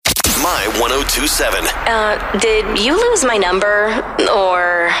My 1027. Did you lose my number?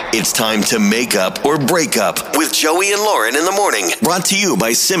 Or... It's time to make up or break up with Joey and Lauren in the morning. Brought to you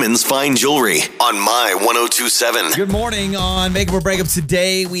by Simmons Fine Jewelry on My 1027. Good morning on Make Up or Break Up.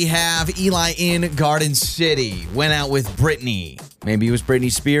 Today we have Eli in Garden City. Went out with Brittany. Maybe it was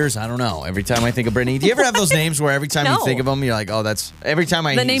Britney Spears. I don't know. Every time I think of Britney. Do you ever have those names where every time you think of them, you're like, oh, that's... Every time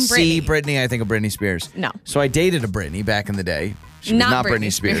I see Britney, I think of Britney Spears. No. So I dated a Britney back in the day. She was not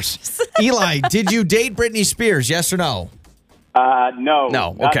Britney Spears. Spears. Eli, did you date Britney Spears? Yes or no? No. No.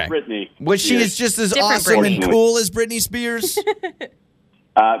 Not Okay. Britney. Was she just as Different awesome Britney. and cool as Britney Spears?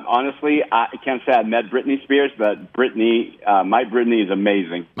 Honestly, I can't say I met Britney Spears, but Britney, my Britney is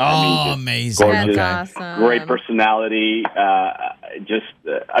amazing. Oh, amazing. Gorgeous, That's awesome. great personality. I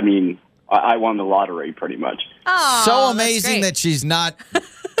won the lottery pretty much. Oh, So that's amazing great. that she's not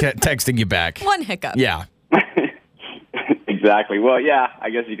texting you back. One hiccup. Yeah. Exactly. Well, yeah,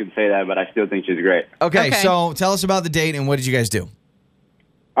 I guess you can say that, but I still think she's great. Okay, so tell us about the date and what did you guys do?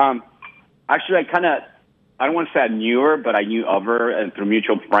 Actually, I don't want to say I knew her, but I knew of her, and through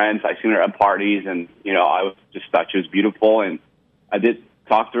mutual friends, I seen her at parties, and I just thought she was beautiful, and I did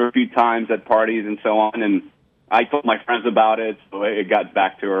talk to her a few times at parties and so on, and I told my friends about it, so it got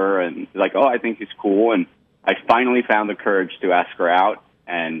back to her, and like, oh, I think he's cool, and I finally found the courage to ask her out,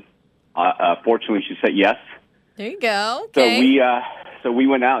 and fortunately, she said yes. There you go. Okay. So we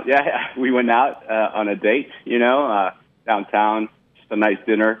went out. Yeah, we went out on a date. Downtown, just a nice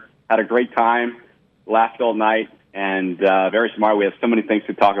dinner. Had a great time. Laughed all night, and very smart. We have so many things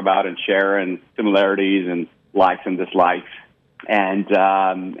to talk about and share, and similarities and likes and dislikes. And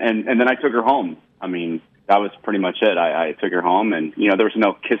then I took her home. I mean, that was pretty much it. I took her home, and there was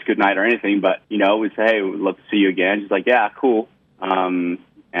no kiss goodnight or anything, but we said, hey, we'd love to see you again. She's like, yeah, cool. And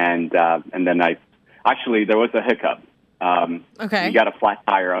then actually there was a hiccup. Okay. We got a flat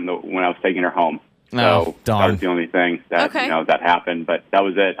tire when I was taking her home. Oh, So darn. that was the only thing that that happened, but that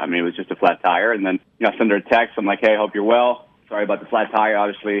was it. I mean, it was just a flat tire, and then I send her a text. I'm like, "Hey, hope you're well. Sorry about the flat tire.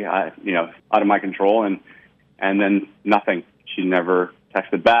 Obviously, out of my control." And then nothing. She never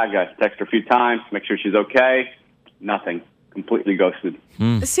texted back. I texted her a few times, make sure she's okay. Nothing. Completely ghosted.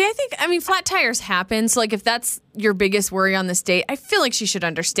 See, I mean, flat tires happen. So, if that's your biggest worry on this date, I feel like she should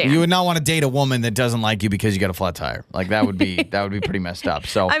understand. You would not want to date a woman that doesn't like you because you got a flat tire. Like that would be pretty messed up.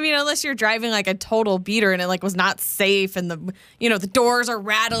 So I mean, unless you're driving like a total beater and it was not safe and the doors are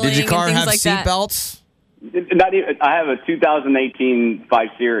rattling. did your car and things have like seat that. belts? Not even. I have a 2018 5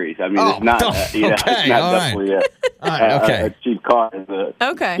 Series. I mean, it's not. okay, it's not all right. definitely All right, okay. a cheap car.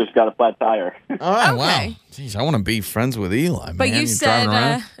 Okay. Just got a flat tire. All right, Okay. wow. Jeez, I want to be friends with Eli, But man. you You're said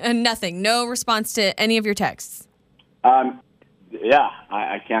driving around? nothing. No response to any of your texts. Yeah,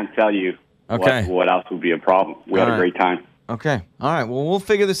 I can't tell you Okay. what else would be a problem. We had All a right. great time. Okay. All right. Well, we'll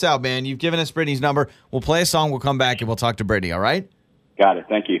figure this out, man. You've given us Brittany's number. We'll play a song. We'll come back and we'll talk to Brittany. All right? Got it.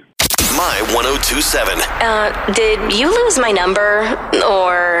 Thank you. My 1027. Did you lose my number?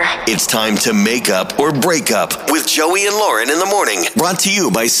 Or... It's time to make up or break up with Joey and Lauren in the morning. Brought to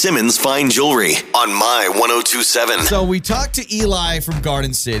you by Simmons Fine Jewelry on My 1027. So we talked to Eli from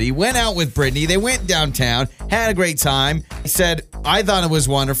Garden City, went out with Brittany. They went downtown, had a great time. He said, I thought it was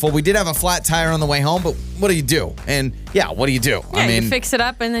wonderful. We did have a flat tire on the way home, but what do you do? And yeah, what do you do? Yeah, you fix it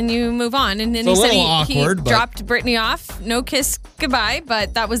up and then you move on. And then It's he a said little awkward, he but- dropped Brittany off. No kiss goodbye,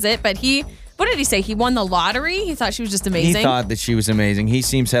 but that was it. But what did he say? He won the lottery? He thought she was just amazing? He thought that she was amazing. He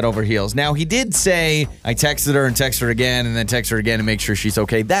seems head over heels. Now, he did say, I texted her and texted her again and then text her again to make sure she's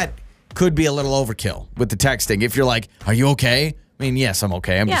okay. That could be a little overkill with the texting. If you're like, are you okay? I mean, yes, I'm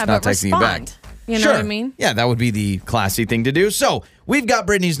okay. I'm just not but texting you back. respond. You know what I mean? Yeah, that would be the classy thing to do. So we've got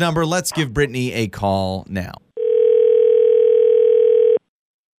Brittany's number. Let's give Brittany a call now.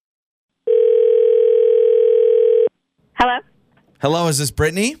 Hello? Hello, is this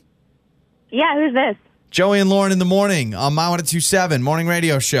Brittany? Yeah, who's this? Joey and Lauren in the morning on My 1027 morning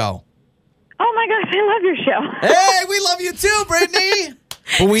radio show. Oh my gosh, I love your show. Hey, we love you too, Brittany.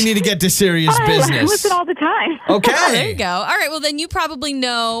 But we need to get to serious I business. listen all the time. Okay. There you go. All right. Well, then you probably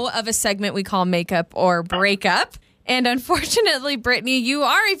know of a segment we call Makeup or Breakup. And unfortunately, Brittany, you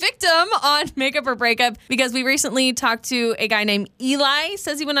are a victim on Makeup or Breakup because we recently talked to a guy named Eli.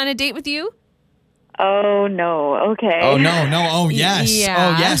 Says he went on a date with you. Oh, no. Okay. Oh, no. Oh, yes.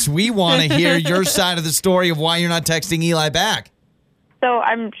 Yeah. Oh, yes. We want to hear your side of the story of why you're not texting Eli back. So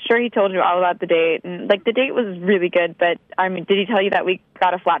I'm sure he told you all about the date. And, the date was really good, but, did he tell you that we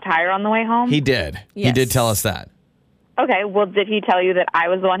got a flat tire on the way home? He did. He Yes. did tell us that. Okay, well, did he tell you that I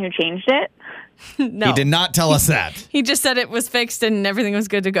was the one who changed it? No. He did not tell us that. He just said it was fixed and everything was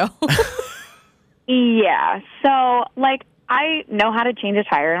good to go. Yeah. So, I know how to change a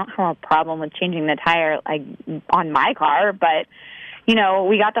tire. I don't have a problem with changing the tire like on my car, but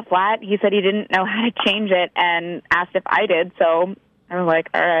we got the flat. He said he didn't know how to change it and asked if I did. So I was like,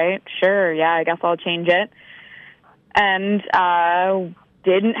 all right, sure, yeah, I guess I'll change it. And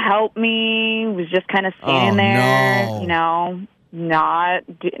didn't help me. Was just kind of standing there, not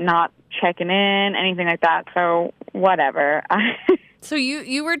checking in, anything like that. So whatever. So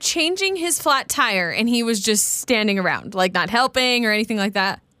you were changing his flat tire, and he was just standing around, like not helping or anything like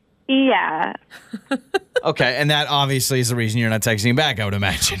that? Yeah. Okay, and that obviously is the reason you're not texting back, I would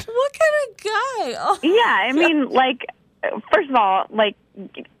imagine. What kind of guy? Oh. Yeah, I mean, first of all,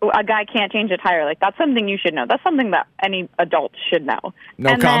 a guy can't change a tire. That's something you should know. That's something that any adult should know. No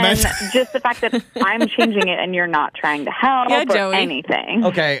and comment. Then just the fact that I'm changing it and you're not trying to help or anything.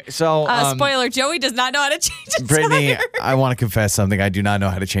 Okay, so spoiler: Joey does not know how to change a Brittany, tire. I want to confess something. I do not know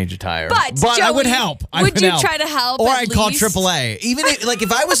how to change a tire. But I Joey, would help. Would you try to help? Or at I'd call least? AAA. Even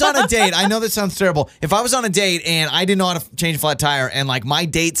if I was on a date, I know this sounds terrible. If I was on a date and I didn't know how to change a flat tire, and my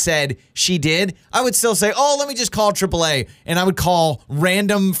date said she did, I would still say, "Oh, let me just call AAA," and I would call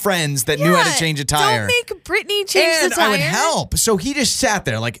random friends that knew how to change a tire. Don't make Brittany change the tire. And I would help. So he just sat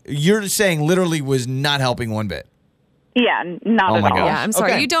there, you're saying, literally was not helping one bit. Yeah, not at all. God. Yeah, I'm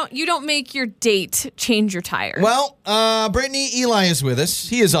sorry. Okay. You don't make your date change your tire. Well, Brittany, Eli is with us.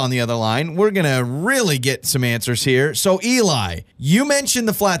 He is on the other line. We're going to really get some answers here. So, Eli, you mentioned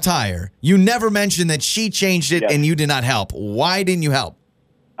the flat tire. You never mentioned that she changed it and you did not help. Why didn't you help?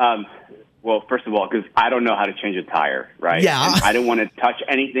 Well, first of all, because I don't know how to change a tire, right? Yeah. And I didn't want to touch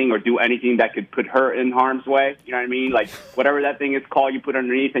anything or do anything that could put her in harm's way. You know what I mean? Whatever that thing is called, you put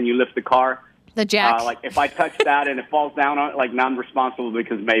underneath and you lift the car. The jack. If I touch that and it falls down on it, now I'm responsible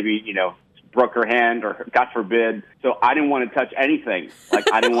because maybe, broke her hand or God forbid. So I didn't want to touch anything.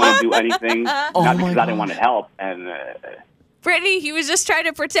 I didn't want to do anything, not because I didn't want to help. And Brittany, he was just trying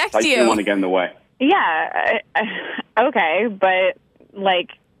to protect I just didn't want to get in the way. Yeah, okay, but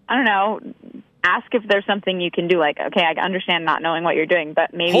I don't know. Ask if there's something you can do. Okay, I understand not knowing what you're doing,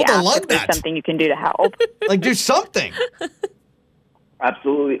 but maybe ask if there's something you can do to help. Do something.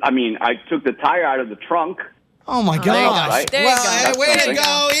 Absolutely. I mean, I took the tire out of the trunk. Oh my gosh! Right? There you go. Way to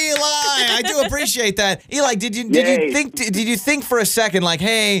go, Eli! I do appreciate that. Eli, did you think for a second,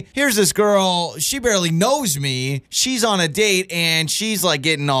 hey, here's this girl. She barely knows me. She's on a date and she's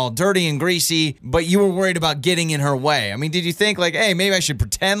getting all dirty and greasy. But you were worried about getting in her way. I mean, did you think hey, maybe I should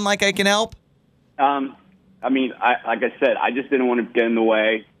pretend like I can help? I mean, like I said, I just didn't want to get in the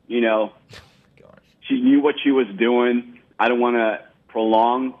way. She knew what she was doing. I don't want to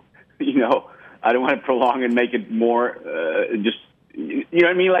prolong. I don't want to prolong and make it more, you know what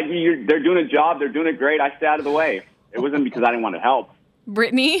I mean? They're doing a job. They're doing it great. I stay out of the way. It wasn't because I didn't want to help.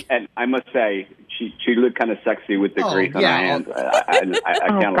 Brittany? And I must say, she looked kind of sexy with the grease on her hands. I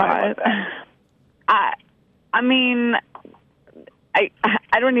can't lie about that. I mean, I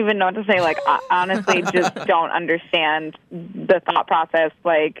don't even know what to say. I honestly just don't understand the thought process.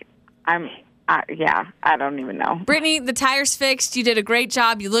 I don't even know. Brittany, the tire's fixed. You did a great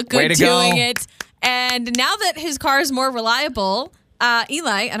job. You look good doing it. And now that his car is more reliable,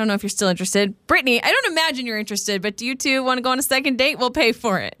 Eli, I don't know if you're still interested. Brittany, I don't imagine you're interested, but do you two want to go on a second date? We'll pay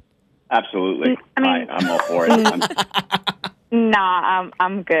for it. Absolutely. I'm all for it. Nah,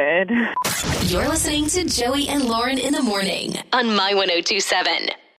 I'm good. You're listening to Joey and Lauren in the morning on My 102.7.